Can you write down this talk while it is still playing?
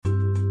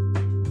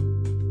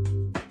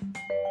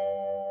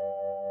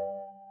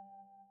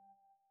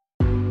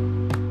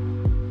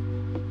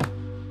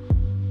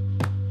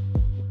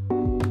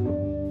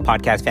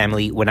podcast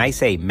family, when I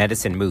say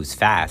medicine moves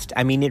fast,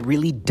 I mean it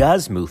really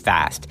does move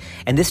fast.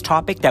 And this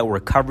topic that we're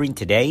covering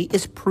today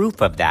is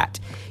proof of that.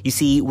 You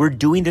see, we're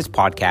doing this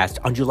podcast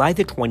on July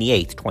the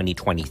 28th,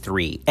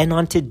 2023. And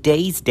on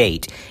today's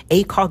date,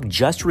 ACOG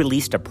just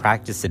released a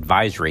practice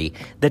advisory,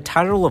 the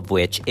title of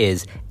which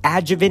is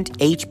Adjuvant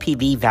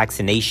HPV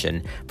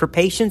Vaccination for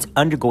Patients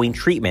Undergoing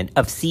Treatment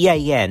of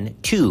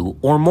CIN2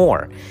 or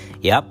More.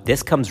 Yep,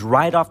 this comes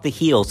right off the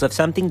heels of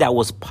something that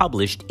was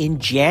published in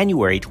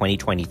January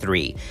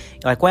 2023. You're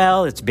like,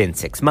 well, it's been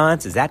 6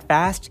 months. Is that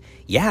fast?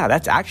 Yeah,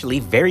 that's actually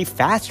very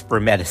fast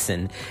for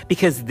medicine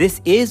because this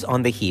is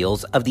on the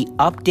heels of the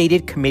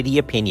updated committee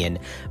opinion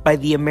by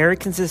the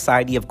American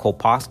Society of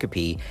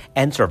Colposcopy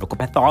and Cervical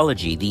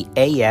Pathology, the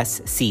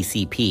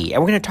ASCCP.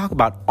 And we're going to talk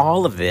about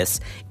all of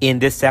this in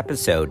this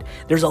episode.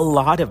 There's a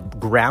lot of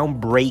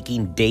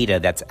groundbreaking data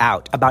that's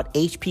out about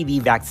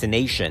HPV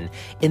vaccination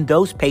in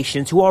those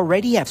patients who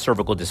already have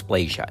cervical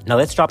dysplasia. Now,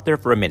 let's stop there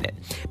for a minute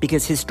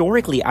because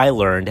historically I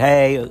learned,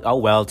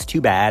 it's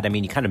too bad. I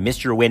mean, you kind of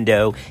missed your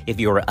window if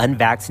you were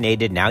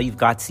unvaccinated. Now you've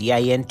got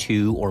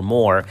CIN2 or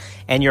more,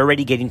 and you're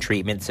already getting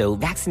treatment, so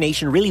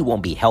vaccination really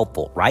won't be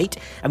helpful, right?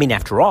 I mean,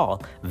 after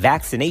all,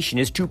 vaccination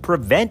is to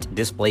prevent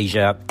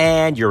dysplasia,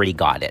 and you already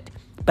got it.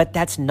 But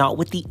that's not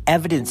what the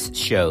evidence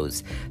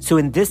shows. So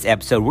in this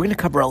episode, we're going to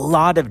cover a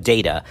lot of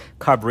data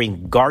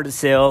covering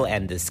Gardasil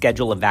and the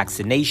schedule of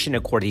vaccination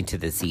according to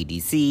the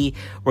CDC.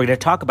 We're going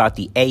to talk about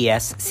the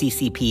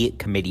ASCCP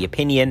committee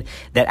opinion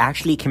that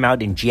actually came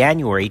out in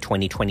January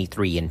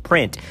 2023 in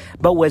print,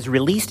 but was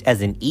released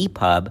as an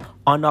EPUB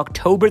on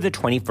October the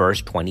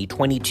 21st,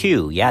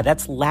 2022. Yeah,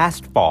 that's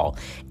last fall.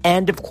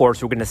 And of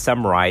course, we're going to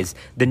summarize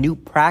the new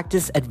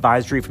practice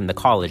advisory from the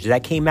college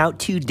that came out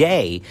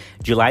today,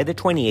 July the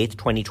 28th,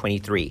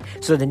 2023.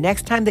 So the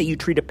next time that you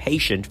treat a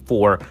patient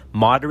for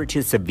moderate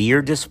to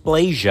severe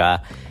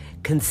dysplasia,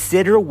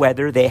 consider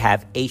whether they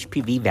have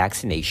HPV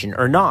vaccination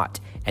or not.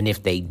 And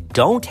if they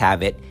don't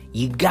have it,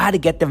 you got to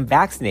get them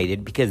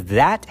vaccinated because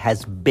that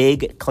has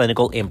big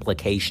clinical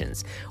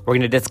implications. We're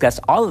going to discuss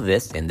all of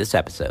this in this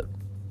episode.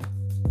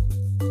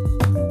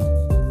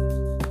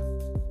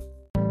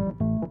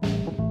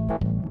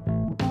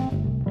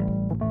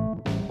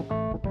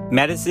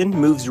 Medicine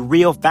moves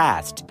real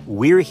fast.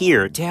 We're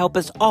here to help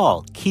us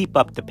all keep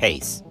up the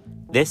pace.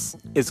 This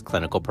is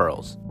Clinical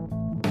Pearls.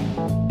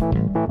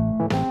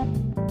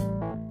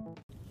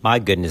 My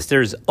goodness,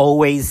 there's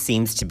always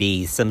seems to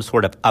be some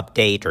sort of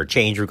update or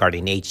change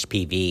regarding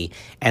HPV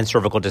and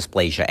cervical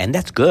dysplasia, and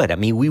that's good. I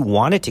mean, we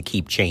want it to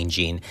keep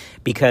changing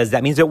because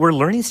that means that we're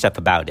learning stuff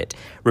about it.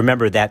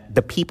 Remember that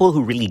the people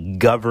who really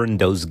govern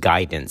those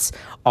guidance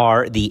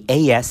are the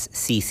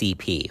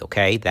ASCCP,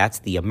 okay? That's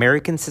the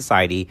American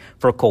Society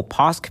for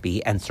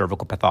Colposcopy and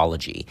Cervical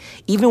Pathology.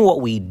 Even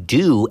what we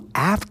do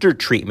after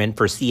treatment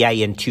for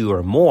CIN2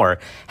 or more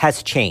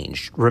has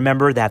changed.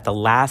 Remember that the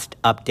last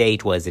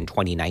update was in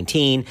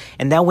 2019,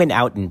 and that went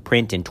out in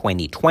print in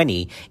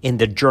 2020 in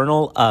the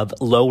Journal of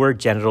Lower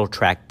Genital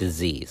Tract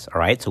Disease, all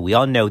right? So we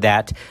all know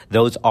that.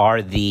 Those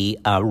are the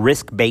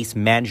risk-based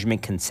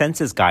management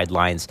consensus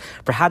guidelines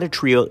for how to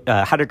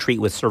treat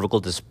with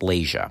cervical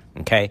dysplasia,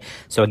 okay?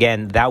 So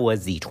again, that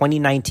was the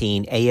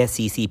 2019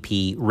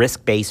 ASCCP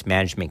risk-based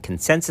management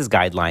consensus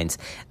guidelines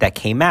that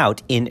came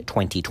out in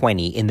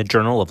 2020 in the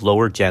Journal of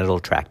Lower Genital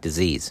Tract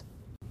Disease.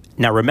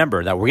 Now,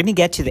 remember that we're going to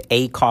get to the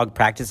ACOG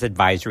practice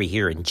advisory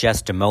here in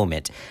just a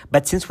moment.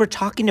 But since we're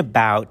talking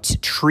about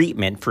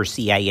treatment for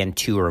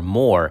CIN2 or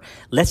more,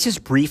 let's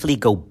just briefly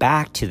go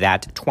back to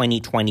that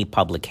 2020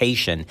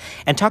 publication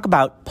and talk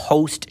about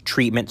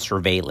post-treatment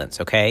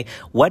surveillance, okay?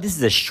 What is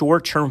the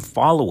short-term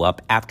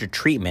follow-up after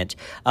treatment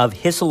of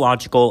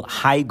histological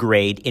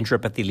high-grade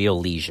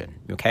intraepithelial lesion,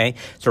 okay?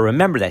 So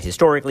remember that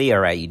historically, all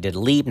right, you did a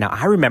LEEP. Now,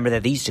 I remember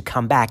that they used to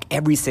come back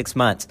every 6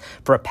 months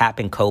for a PAP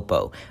and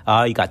COPO.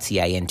 You got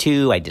CIN2.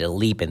 I did a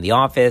LEEP in the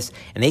office,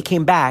 and they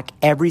came back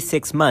every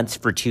 6 months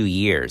for 2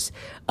 years.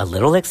 A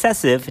little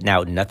excessive.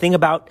 Now, nothing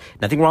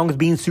wrong with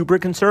being super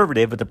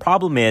conservative, but the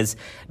problem is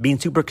being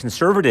super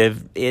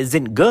conservative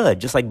isn't good,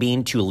 just like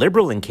being too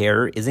liberal in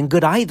care isn't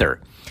good either.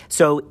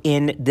 So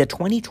in the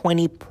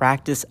 2020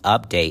 practice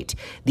update,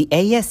 the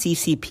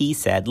ASCCP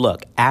said,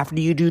 look, after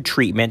you do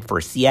treatment for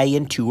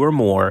CIN2 or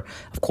more,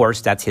 of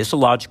course, that's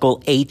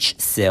histological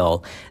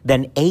HSIL,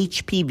 then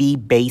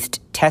HPV-based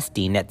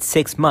testing at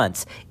 6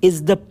 months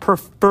is the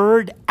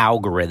preferred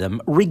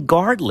algorithm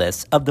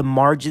regardless of the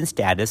margin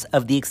status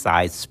of the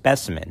excised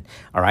specimen,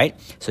 all right?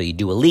 So you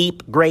do a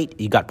LEEP, great,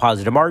 you got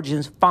positive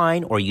margins,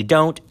 fine, or you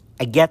don't.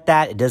 I get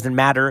that. It doesn't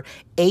matter.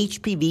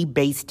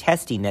 HPV-based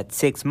testing at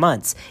 6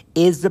 months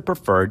is the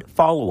preferred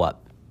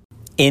follow-up.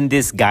 in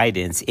this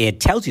guidance, it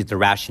tells you the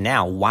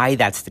rationale why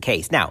that's the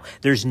case. Now,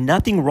 there's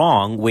nothing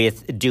wrong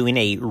with doing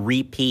a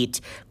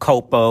repeat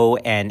COPO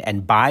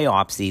and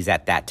biopsies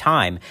at that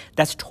time.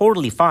 That's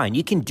totally fine.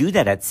 You can do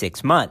that at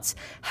 6 months.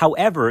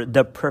 However,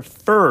 the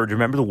preferred,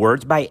 remember the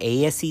words by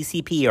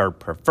ASCCP are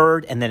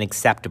preferred and then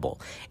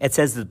acceptable. It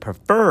says the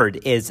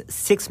preferred is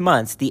 6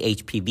 months, the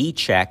HPV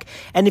check.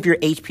 And if your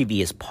HPV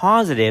is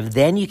positive,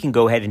 then you can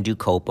go ahead and do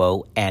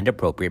COPO and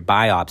appropriate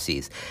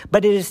biopsies.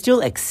 But it is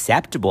still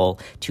acceptable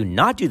to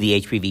not do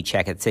the HPV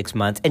check at 6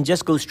 months and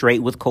just go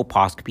straight with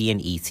colposcopy and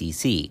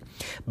ECC.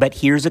 But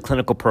here's a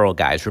clinical pearl,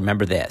 guys.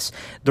 Remember this.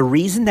 The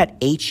reason that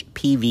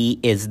HPV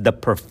is the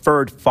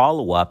preferred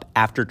follow-up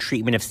after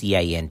treatment of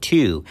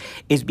CIN2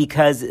 is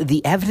because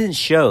the evidence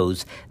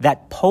shows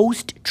that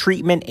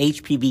post-treatment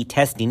HPV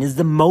testing is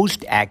the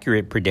most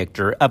accurate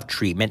predictor of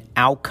treatment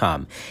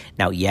outcome.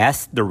 Now,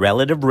 yes, the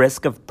relative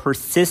risk of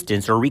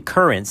persistence or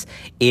recurrence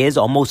is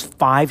almost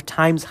 5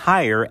 times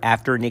higher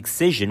after an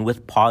excision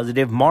with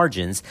positive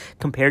margins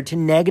compared to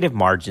negative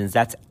margins.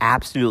 That's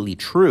absolutely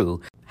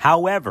true.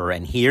 However,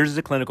 and here's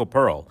the clinical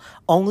pearl,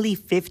 only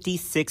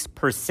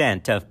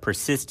 56% of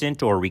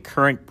persistent or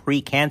recurrent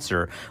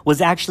precancer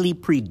was actually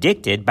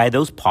predicted by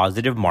those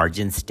positive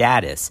margin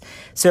status.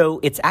 So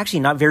it's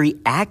actually not very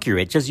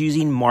accurate just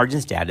using margin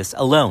status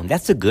alone.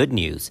 That's the good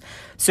news.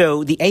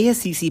 So the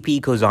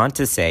ASCCP goes on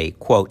to say,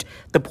 quote,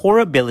 the poor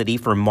ability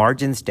for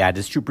margin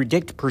status to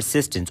predict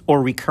persistence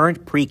or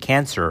recurrent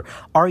precancer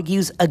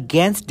argues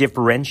against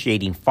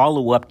differentiating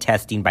follow-up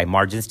testing by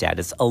margin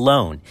status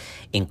alone.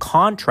 In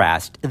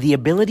contrast, the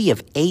ability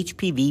of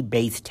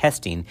HPV-based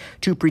testing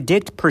to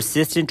predict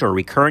persistent or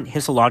recurrent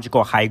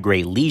histological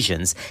high-grade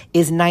lesions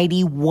is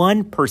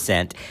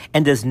 91%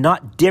 and does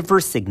not differ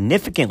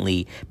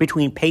significantly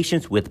between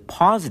patients with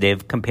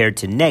positive compared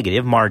to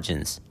negative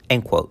margins,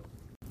 end quote.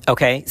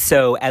 Okay,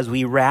 so as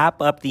we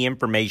wrap up the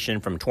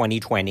information from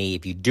 2020,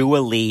 if you do a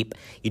LEAP,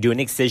 you do an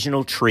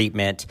excisional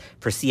treatment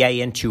for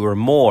CIN2 or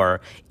more,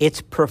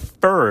 it's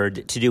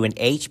preferred to do an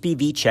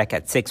HPV check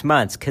at 6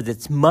 months because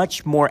it's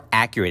much more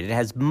accurate. It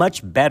has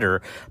much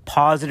better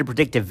positive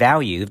predictive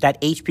value. If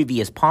that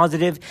HPV is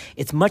positive,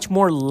 it's much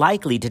more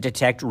likely to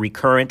detect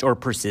recurrent or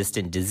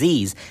persistent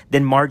disease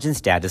than margin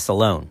status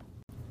alone.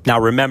 Now,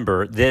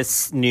 remember,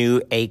 this new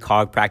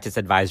ACOG practice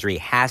advisory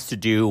has to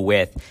do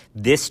with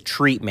this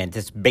treatment.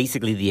 It's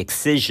basically the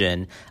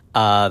excision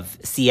of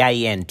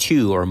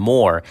CIN2 or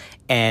more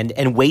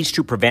and ways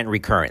to prevent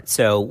recurrence.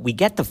 So we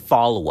get the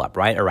follow-up,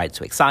 right? All right,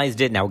 so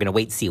excised it. Now we're going to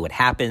wait to see what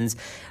happens.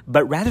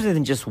 But rather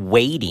than just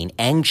waiting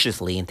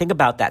anxiously and think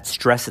about that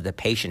stress that the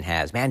patient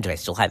has, man, do I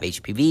still have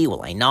HPV?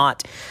 Will I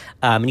not?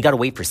 And you got to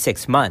wait for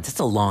 6 months. It's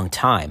a long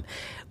time.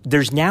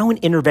 There's now an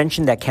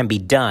intervention that can be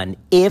done,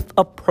 if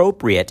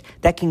appropriate,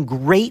 that can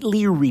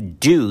greatly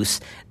reduce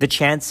the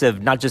chance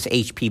of not just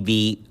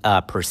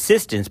HPV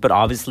persistence, but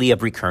obviously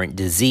of recurrent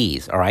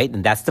disease, all right?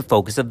 And that's the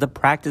focus of the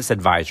practice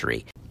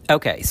advisory.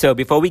 Okay, so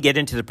before we get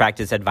into the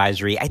practice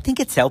advisory, I think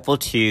it's helpful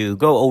to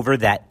go over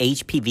that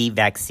HPV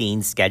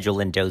vaccine schedule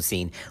and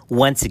dosing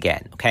once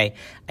again, okay?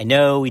 I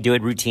know we do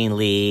it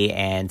routinely,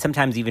 and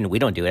sometimes even we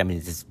don't do it. I mean,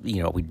 it's just,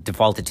 we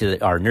default it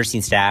to our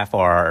nursing staff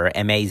or our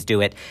MAs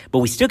do it, but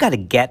we still got to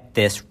get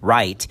this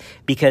right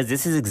because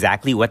this is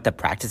exactly what the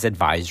practice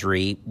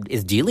advisory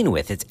is dealing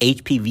with. It's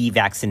HPV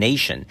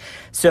vaccination.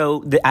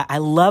 So I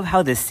love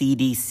how the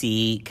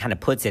CDC kind of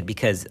puts it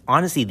because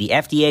honestly, the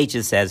FDA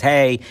just says,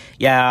 hey,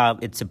 yeah,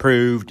 it's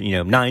approved,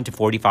 9 to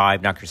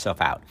 45, knock yourself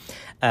out.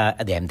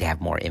 They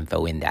have more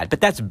info in that,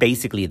 but that's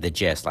basically the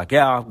gist. Like,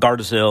 yeah,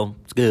 Gardasil,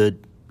 it's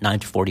good. 9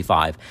 to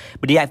 45.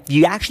 But yeah, if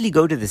you actually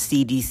go to the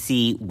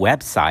CDC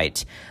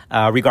website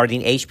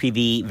regarding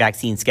HPV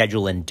vaccine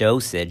schedule and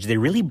dosage, they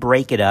really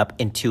break it up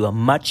into a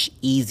much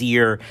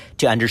easier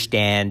to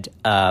understand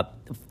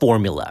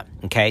formula.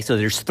 Okay, so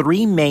there's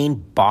 3 main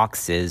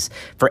boxes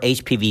for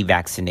HPV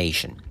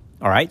vaccination.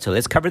 All right, so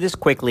let's cover this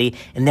quickly,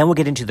 and then we'll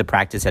get into the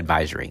practice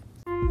advisory.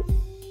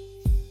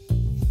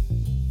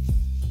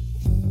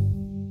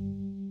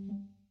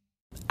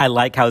 I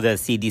like how the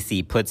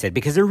CDC puts it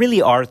because there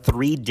really are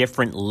 3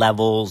 different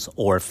levels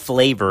or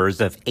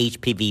flavors of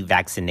HPV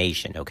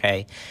vaccination,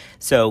 okay?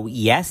 So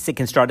yes, it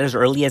can start as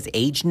early as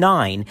age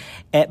 9,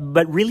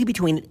 but really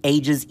between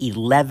ages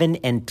 11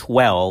 and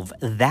 12,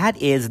 that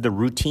is the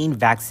routine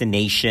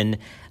vaccination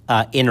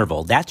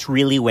interval. That's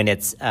really when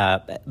it's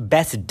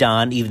best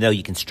done, even though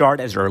you can start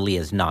as early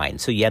as 9.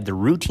 So you have the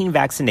routine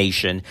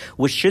vaccination,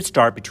 which should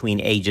start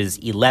between ages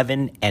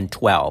 11 and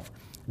 12.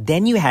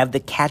 Then you have the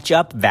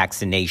catch-up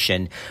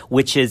vaccination,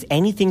 which is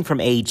anything from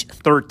age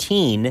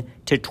 13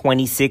 to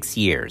 26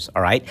 years,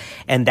 all right?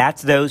 And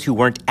that's those who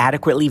weren't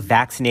adequately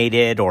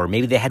vaccinated or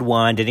maybe they had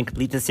one, didn't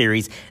complete the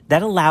series.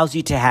 That allows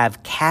you to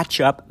have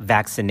catch-up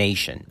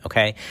vaccination,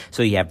 okay?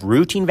 So you have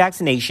routine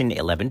vaccination,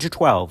 11 to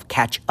 12,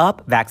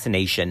 catch-up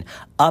vaccination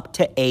up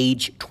to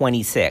age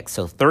 26,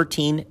 so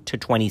 13 to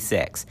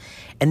 26.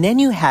 And then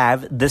you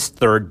have this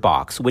third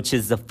box, which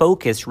is the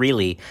focus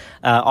really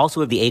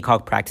also of the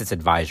ACOG practice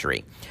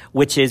advisory,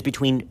 which is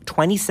between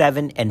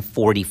 27 and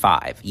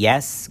 45.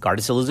 Yes,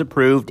 Gardasil is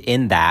approved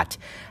in that.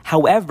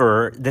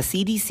 However, the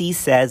CDC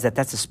says that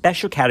that's a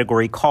special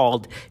category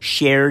called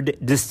shared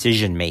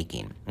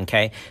decision-making,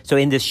 okay? So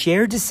in this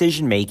shared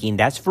decision-making,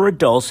 that's for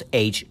adults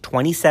aged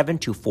 27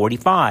 to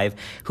 45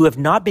 who have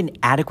not been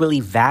adequately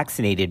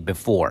vaccinated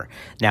before.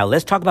 Now,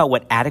 let's talk about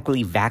what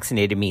adequately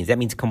vaccinated means. That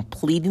means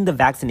completing the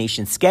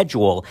vaccination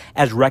schedule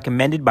as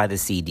recommended by the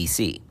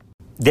CDC.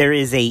 There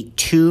is a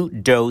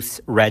 2-dose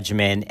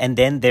regimen, and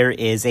then there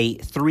is a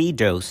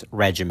 3-dose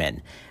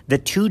regimen. The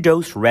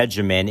 2-dose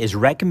regimen is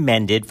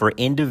recommended for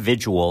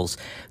individuals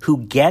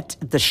who get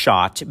the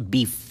shot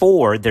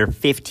before their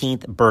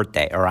 15th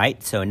birthday, all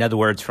right? So in other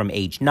words, from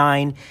age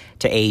 9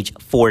 to age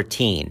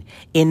 14.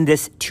 In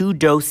this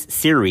 2-dose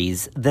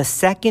series, the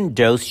second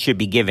dose should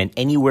be given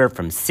anywhere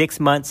from 6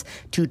 months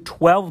to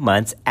 12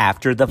 months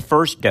after the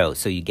first dose.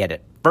 So you get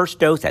it. First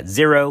dose at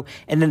 0,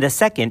 and then the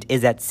second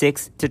is at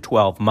 6 to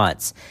 12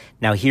 months.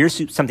 Now,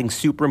 here's something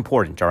super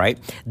important, all right?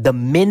 The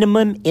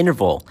minimum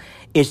interval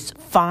is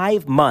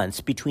 5 months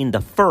between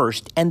the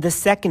first and the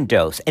second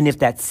dose. And if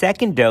that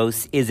second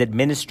dose is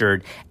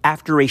administered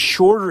after a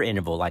shorter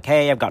interval, like,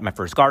 hey, I've got my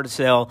first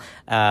Gardasil,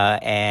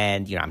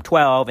 and, I'm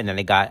 12, and then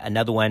I got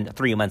another one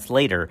 3 months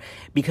later,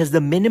 because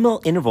the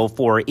minimal interval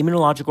for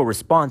immunological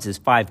response is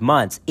 5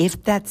 months.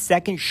 If that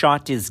second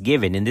shot is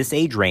given in this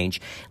age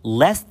range,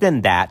 less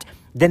than that,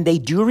 then they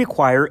do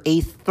require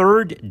a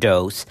third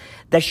dose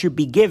that should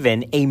be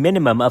given a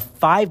minimum of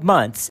 5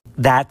 months.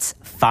 That's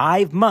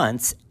 5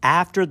 months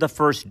after the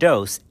first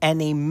dose and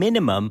a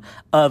minimum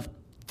of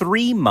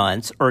 3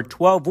 months or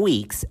 12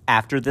 weeks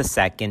after the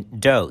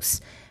second dose.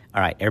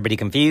 All right, everybody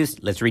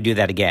confused? Let's redo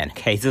that again.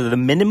 Okay, so the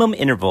minimum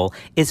interval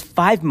is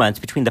 5 months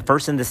between the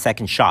first and the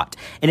second shot.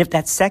 And if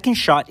that second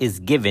shot is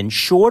given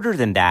shorter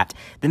than that,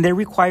 then they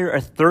require a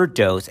third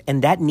dose,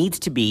 and that needs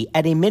to be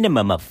at a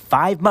minimum of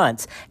 5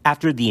 months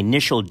after the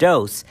initial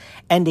dose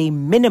and a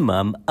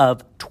minimum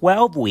of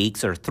 12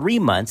 weeks or 3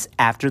 months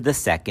after the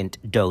second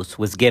dose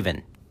was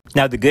given.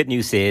 Now, the good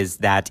news is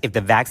that if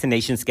the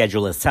vaccination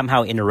schedule is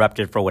somehow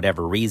interrupted for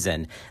whatever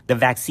reason, the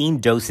vaccine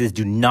doses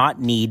do not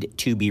need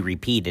to be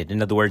repeated.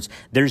 In other words,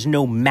 there's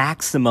no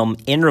maximum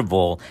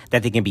interval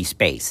that they can be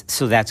spaced.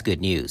 So that's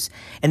good news.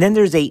 And then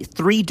there's a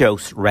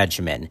 3-dose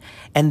regimen,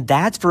 and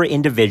that's for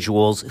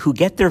individuals who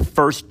get their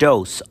first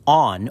dose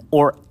on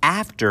or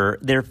after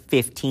their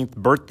 15th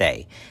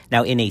birthday.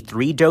 Now, in a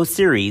 3-dose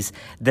series,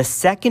 the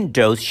second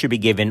dose should be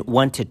given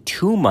 1 to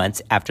 2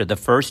 months after the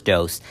first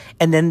dose,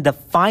 and then the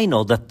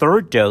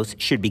third dose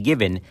should be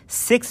given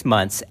 6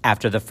 months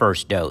after the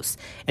first dose.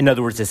 In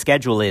other words, the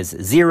schedule is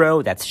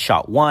 0, that's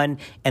shot 1,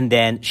 and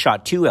then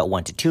shot 2 at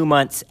 1 to 2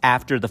 months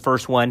after the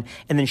first one,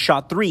 and then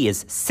shot 3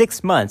 is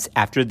 6 months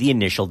after the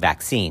initial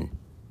vaccine.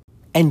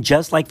 And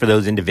just like for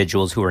those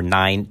individuals who are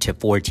 9 to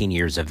 14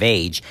 years of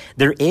age,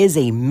 there is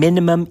a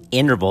minimum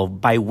interval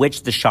by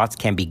which the shots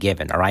can be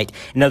given, all right?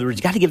 In other words,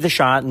 you got to give the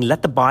shot and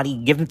let the body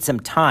give it some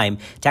time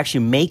to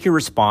actually make a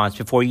response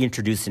before you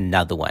introduce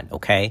another one,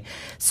 okay?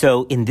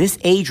 So in this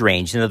age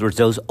range, in other words,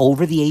 those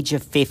over the age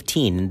of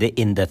 15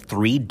 in the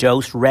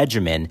 3-dose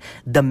regimen,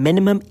 the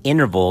minimum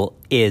interval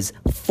is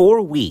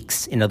 4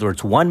 weeks, in other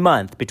words, 1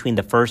 month between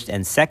the first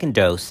and second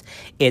dose.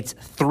 It's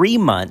 3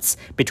 months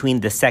between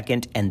the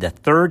second and the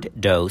third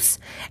dose,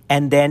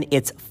 and then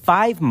it's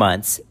 5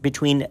 months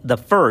between the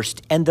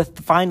first and the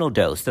final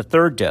dose, the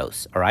third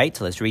dose. All right,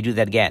 so let's redo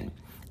that again.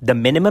 The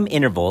minimum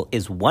interval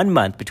is 1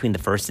 month between the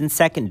first and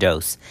second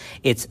dose.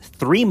 It's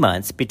 3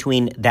 months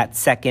between that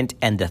second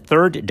and the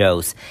third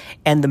dose,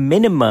 and the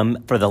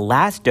minimum for the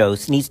last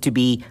dose needs to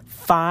be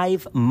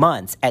 5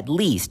 months at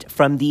least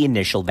from the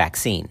initial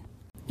vaccine.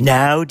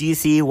 Now, do you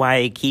see why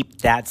I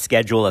keep that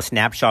schedule, a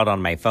snapshot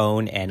on my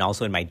phone and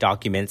also in my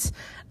documents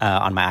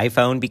on my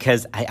iPhone?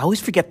 Because I always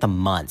forget the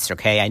months,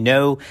 okay? I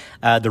know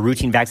the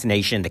routine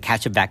vaccination, the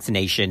catch-up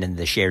vaccination, and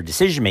the shared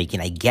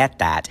decision-making. I get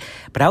that.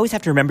 But I always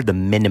have to remember the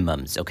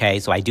minimums, okay?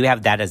 So I do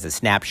have that as a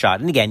snapshot.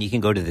 And again, you can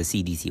go to the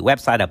CDC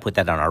website. I'll put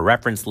that on our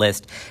reference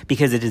list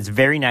because it is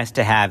very nice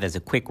to have as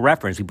a quick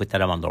reference. We put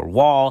that up on the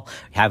wall,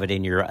 have it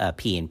in your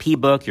P&P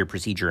book, your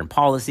procedure and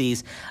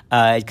policies,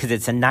 because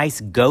it's a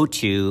nice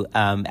go-to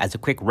as a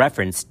quick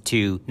reference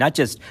to not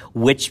just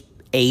which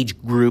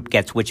age group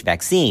gets which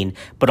vaccine,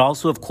 but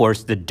also, of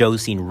course, the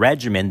dosing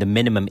regimen, the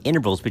minimum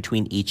intervals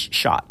between each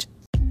shot.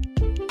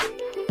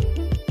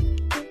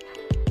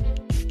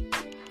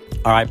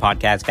 All right,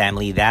 podcast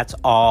family, that's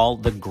all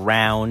the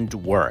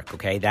groundwork,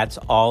 okay? That's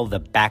all the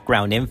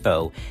background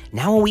info.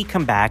 Now, when we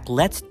come back,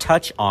 let's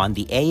touch on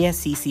the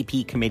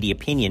ASCCP committee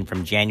opinion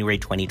from January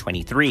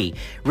 2023.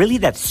 Really,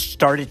 that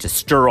started to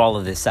stir all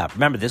of this up.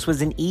 Remember, this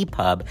was an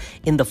EPUB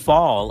in the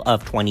fall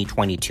of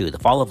 2022, the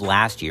fall of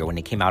last year when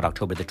it came out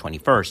October the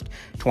 21st,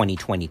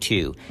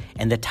 2022.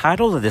 And the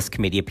title of this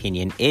committee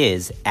opinion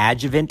is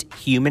Adjuvant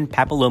Human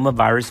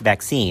Papillomavirus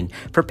Vaccine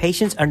for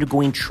Patients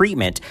Undergoing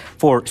Treatment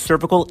for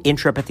Cervical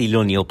Intraepithelial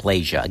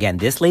Neoplasia. Again,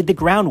 this laid the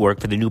groundwork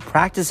for the new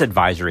practice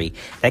advisory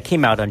that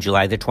came out on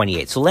July the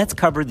 28th. So let's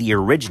cover the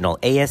original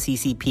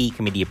ASCCP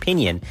committee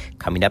opinion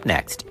coming up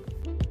next.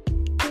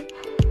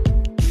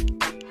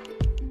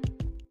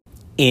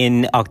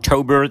 In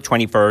October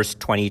 21st,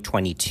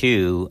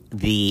 2022,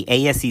 the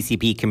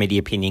ASCCP committee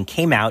opinion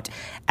came out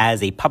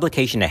as a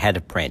publication ahead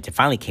of print. It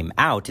finally came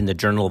out in the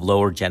Journal of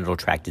Lower Genital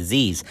Tract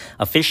Disease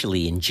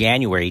officially in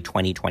January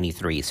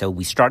 2023. So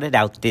we started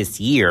out this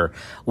year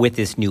with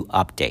this new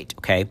update,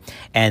 okay?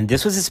 And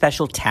this was a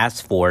special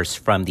task force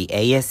from the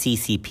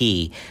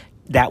ASCCP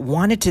that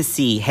wanted to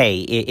see,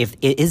 hey,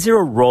 is there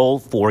a role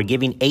for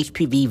giving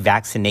HPV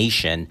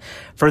vaccination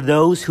for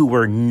those who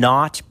were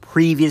not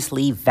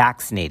previously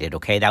vaccinated,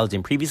 okay? That was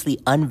in previously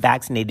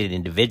unvaccinated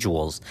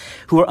individuals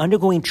who are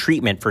undergoing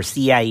treatment for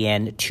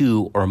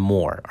CIN2 or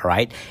more, all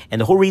right? And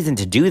the whole reason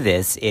to do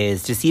this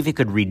is to see if it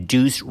could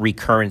reduce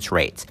recurrence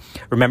rates.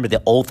 Remember,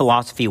 the old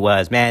philosophy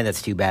was, man,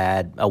 that's too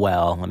bad. Oh,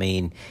 well, I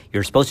mean,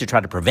 you're supposed to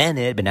try to prevent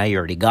it, but now you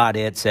already got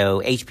it,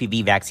 so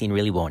HPV vaccine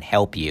really won't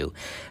help you.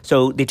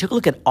 So they took a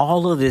look at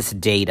all of this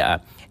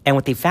data, and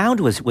what they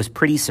found was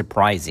pretty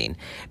surprising,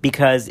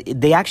 because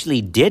they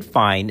actually did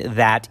find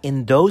that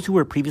in those who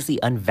were previously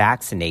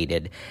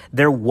unvaccinated,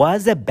 there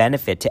was a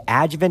benefit to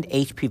adjuvant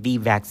HPV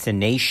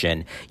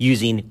vaccination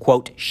using,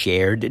 quote,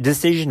 shared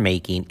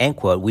decision-making, end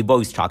quote. We've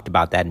always talked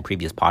about that in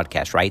previous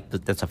podcasts, right?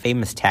 That's a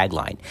famous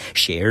tagline,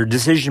 shared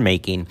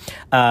decision-making.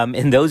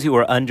 In those who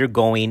were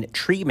undergoing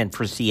treatment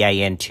for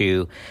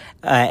CIN2,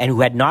 and who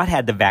had not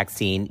had the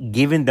vaccine,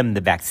 given them the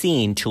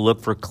vaccine to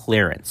look for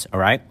clearance, all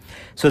right?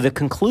 So the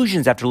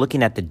conclusions after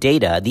looking at the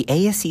data, the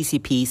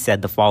ASCCP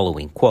said the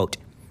following, quote,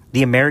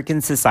 the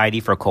American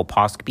Society for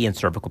Colposcopy and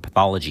Cervical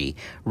Pathology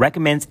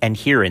recommends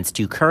adherence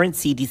to current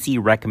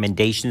CDC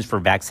recommendations for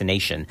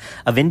vaccination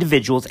of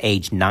individuals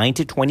aged 9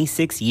 to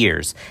 26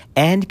 years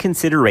and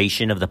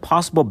consideration of the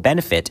possible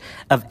benefit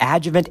of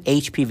adjuvant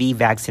HPV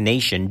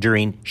vaccination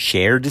during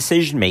shared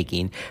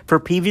decision-making for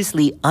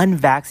previously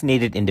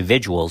unvaccinated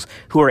individuals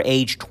who are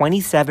aged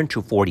 27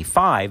 to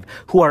 45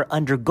 who are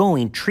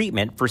undergoing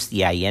treatment for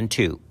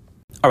CIN2.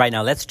 All right,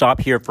 now let's stop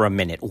here for a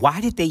minute.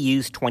 Why did they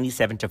use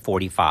 27 to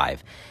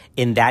 45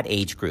 in that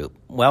age group?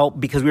 Well,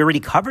 because we already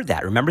covered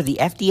that. Remember, the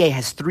FDA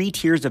has 3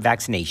 tiers of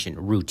vaccination: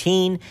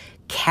 routine,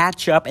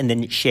 catch-up, and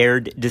then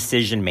shared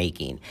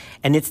decision-making.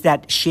 And it's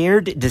that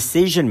shared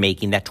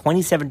decision-making, that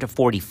 27 to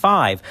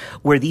 45,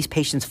 where these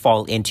patients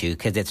fall into,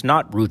 because it's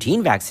not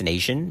routine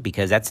vaccination,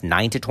 because that's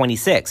 9 to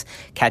 26.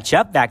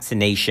 Catch-up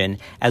vaccination,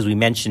 as we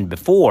mentioned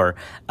before,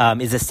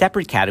 is a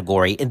separate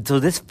category. And so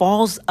this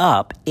falls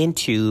up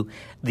into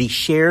the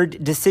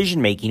shared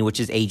decision-making, which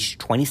is age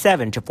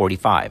 27 to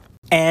 45.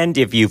 And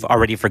if you've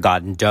already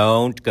forgotten,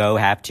 don't go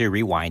have to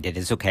rewind it.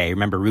 It's okay.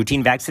 Remember,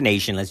 routine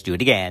vaccination, let's do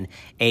it again,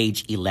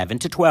 age 11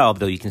 to 12,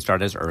 though you can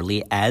start as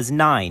early as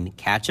 9.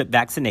 Catch-up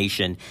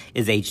vaccination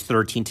is age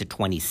 13 to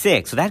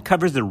 26. So that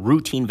covers the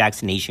routine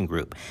vaccination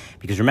group,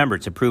 because remember,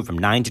 it's approved from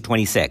 9 to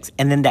 26.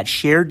 And then that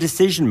shared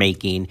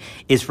decision-making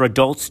is for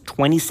adults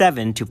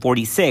 27 to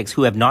 46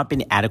 who have not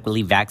been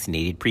adequately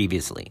vaccinated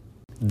previously.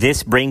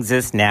 This brings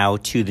us now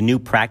to the new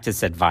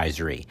practice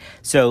advisory.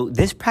 So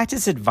this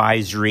practice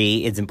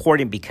advisory is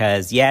important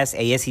because, yes,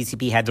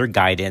 ASCCP had their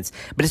guidance,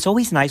 but it's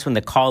always nice when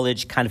the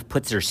college kind of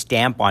puts their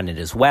stamp on it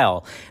as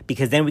well,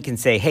 because then we can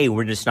say, hey,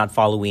 we're just not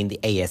following the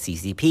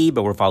ASCCP,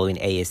 but we're following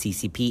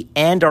ASCCP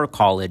and our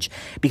college,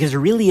 because there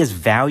really is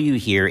value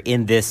here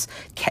in this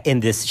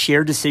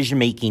shared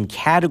decision-making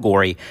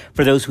category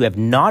for those who have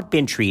not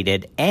been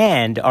treated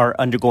and are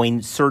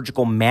undergoing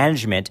surgical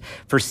management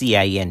for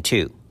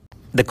CIN2.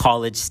 The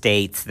college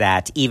states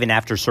that even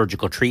after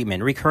surgical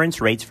treatment, recurrence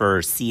rates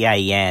for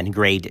CIN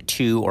grade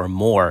 2 or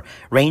more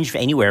range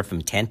anywhere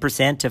from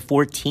 10% to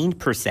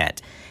 14%.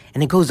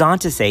 And it goes on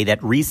to say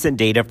that recent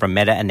data from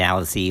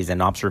meta-analyses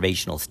and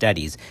observational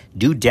studies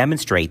do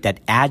demonstrate that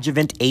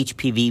adjuvant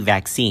HPV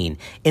vaccine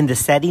in the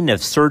setting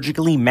of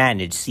surgically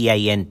managed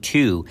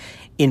CIN2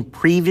 in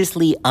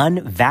previously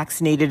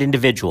unvaccinated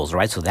individuals,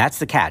 right? So that's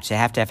the catch. They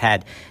have to have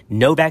had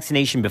no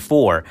vaccination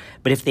before,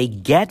 but if they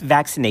get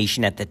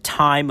vaccination at the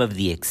time of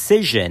the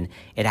excision,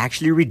 it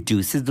actually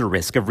reduces the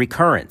risk of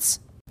recurrence.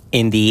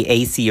 In the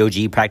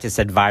ACOG practice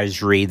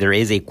advisory, there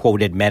is a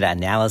quoted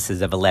meta-analysis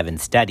of 11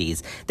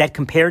 studies that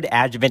compared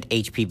adjuvant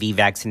HPV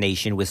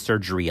vaccination with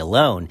surgery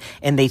alone,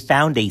 and they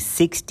found a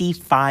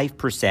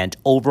 65%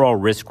 overall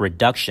risk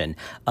reduction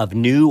of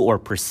new or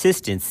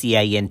persistent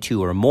CIN2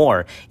 or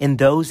more in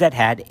those that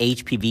had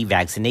HPV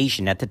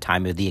vaccination at the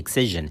time of the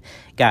excision.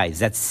 Guys,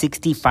 that's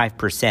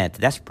 65%.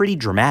 That's pretty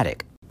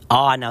dramatic.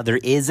 Now there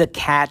is a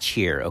catch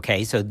here,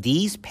 okay? So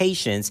these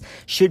patients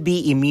should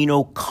be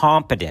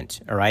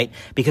immunocompetent, all right?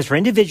 Because for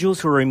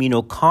individuals who are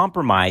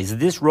immunocompromised,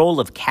 this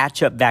role of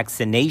catch-up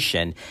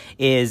vaccination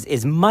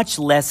is much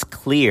less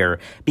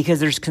clear, because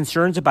there's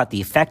concerns about the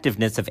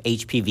effectiveness of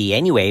HPV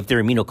anyway. If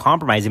they're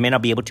immunocompromised, they may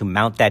not be able to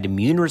mount that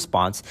immune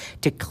response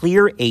to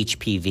clear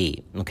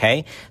HPV,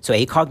 okay? So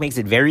ACOG makes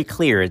it very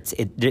clear.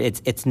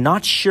 It's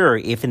not sure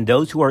if in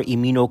those who are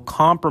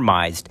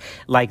immunocompromised,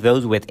 like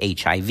those with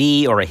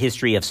HIV or a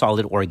history of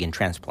solid organ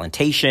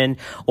transplantation,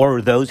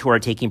 or those who are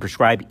taking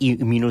prescribed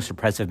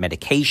immunosuppressive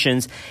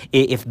medications,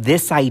 if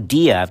this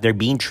idea, if they're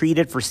being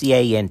treated for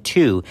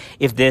CIN2,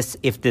 if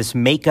this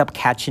makeup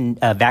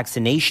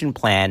vaccination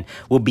plan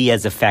will be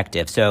as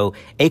effective. So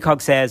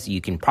ACOG says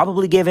you can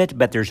probably give it,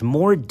 but there's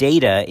more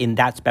data in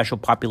that special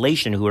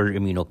population who are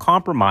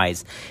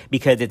immunocompromised,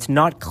 because it's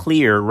not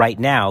clear right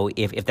now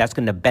if that's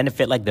going to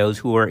benefit like those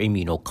who are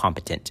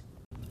immunocompetent.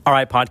 All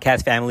right,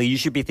 podcast family, you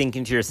should be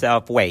thinking to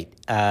yourself, wait,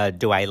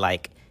 do I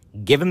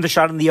give him the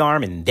shot in the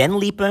arm and then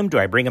leap him? Do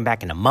I bring him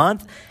back in a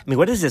month? I mean,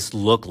 what does this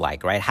look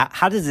like, right?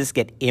 How does this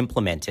get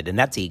implemented? And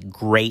that's a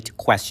great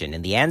question.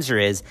 And the answer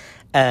is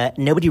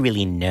nobody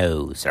really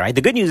knows, all right?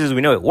 The good news is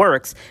we know it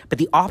works, but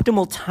the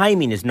optimal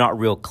timing is not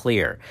real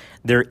clear.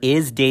 There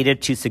is data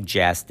to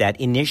suggest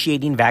that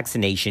initiating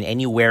vaccination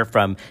anywhere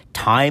from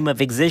time of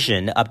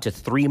excision up to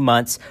 3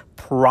 months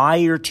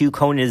prior to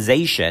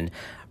conization,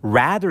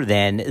 rather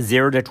than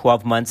 0 to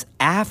 12 months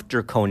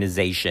after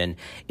conization,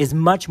 is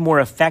much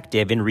more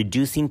effective in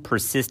reducing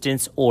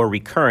persistence or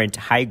recurrent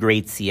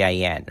high-grade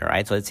CIN, all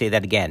right? So let's say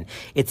that again.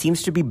 It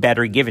seems to be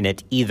better given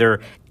it either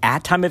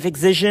at time of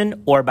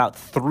excision or about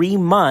 3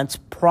 months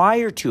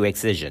prior to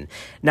excision.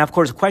 Now, of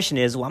course, the question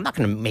is, well, I'm not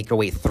going to make her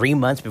wait 3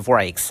 months before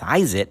I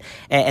excise it,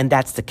 and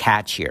that's the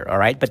catch here, all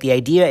right? But the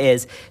idea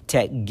is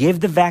to give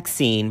the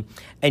vaccine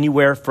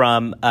anywhere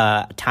from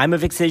time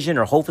of excision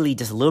or hopefully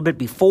just a little bit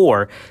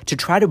before to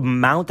try to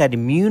mount that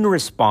immune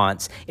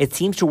response. It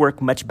seems to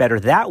work much better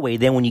that way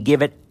than when you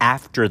give it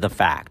after the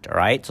fact, all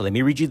right? So let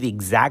me read you the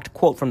exact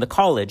quote from the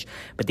college,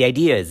 but the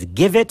idea is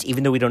give it,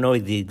 even though we don't know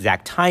the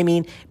exact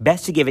timing,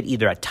 best to give it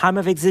either at time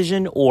of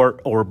excision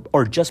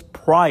or just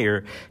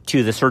prior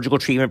to the surgical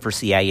treatment for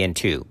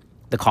CIN2.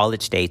 The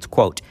college states,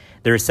 quote,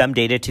 there is some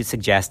data to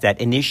suggest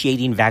that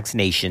initiating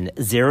vaccination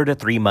 0 to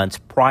 3 months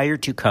prior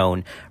to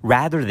cone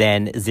rather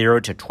than 0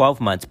 to 12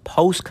 months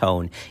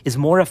post-cone is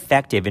more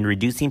effective in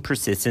reducing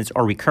persistence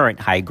or recurrent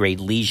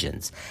high-grade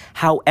lesions.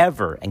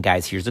 However, and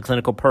guys, here's the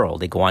clinical pearl,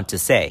 they go on to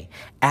say,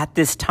 at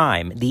this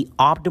time, the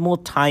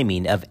optimal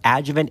timing of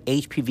adjuvant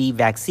HPV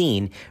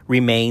vaccine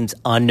remains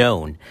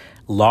unknown.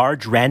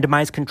 Large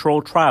randomized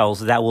controlled trials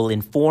that will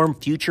inform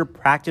future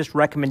practice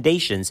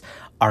recommendations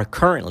are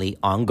currently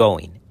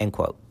ongoing, end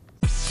quote.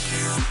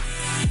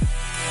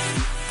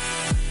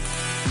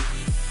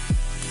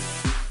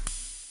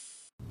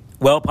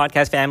 Well,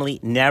 podcast family,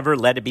 never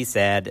let it be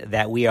said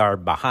that we are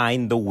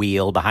behind the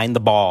wheel, behind the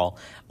ball,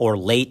 or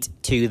late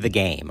to the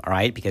game, all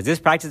right? Because this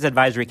practice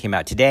advisory came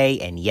out today,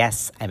 and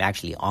yes, I'm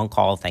actually on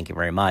call. Thank you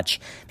very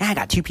much. Man, I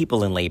got 2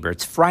 people in labor.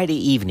 It's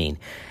Friday evening.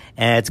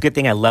 And it's a good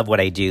thing I love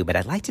what I do, but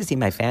I'd like to see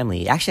my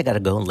family. Actually, I got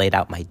to go and lay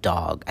out my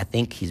dog. I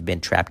think he's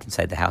been trapped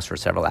inside the house for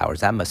several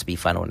hours. That must be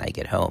fun when I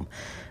get home.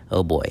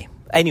 Oh, boy.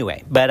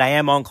 Anyway, but I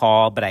am on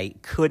call, but I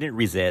couldn't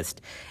resist.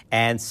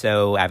 And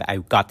so I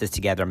got this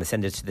together. I'm going to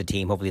send this to the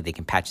team. Hopefully they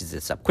can patch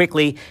this up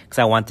quickly because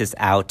I want this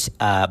out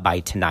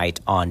by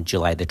tonight on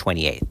July the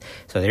 28th.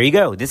 So there you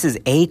go. This is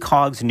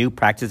ACOG's new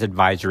practice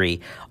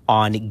advisory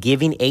on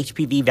giving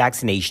HPV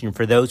vaccination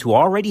for those who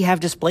already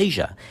have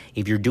dysplasia.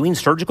 If you're doing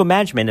surgical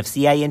management of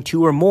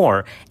CIN2 or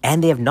more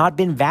and they have not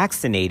been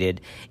vaccinated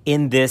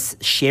in this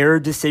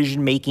shared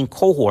decision-making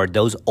cohort,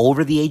 those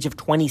over the age of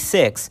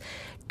 26,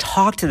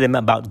 talk to them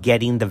about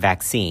getting the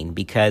vaccine,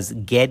 because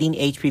getting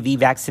HPV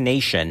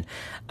vaccination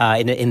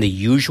in the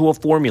usual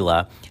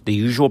formula, the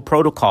usual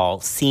protocol,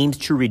 seems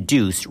to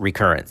reduce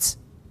recurrence.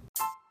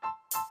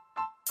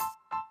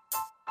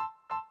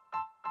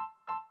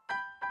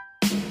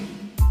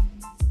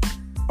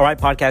 All right,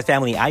 podcast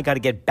family, I got to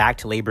get back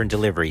to labor and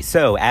delivery.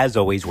 So as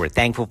always, we're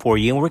thankful for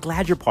you and we're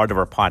glad you're part of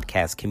our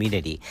podcast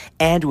community.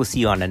 And we'll see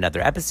you on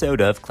another episode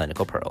of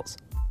Clinical Pearls.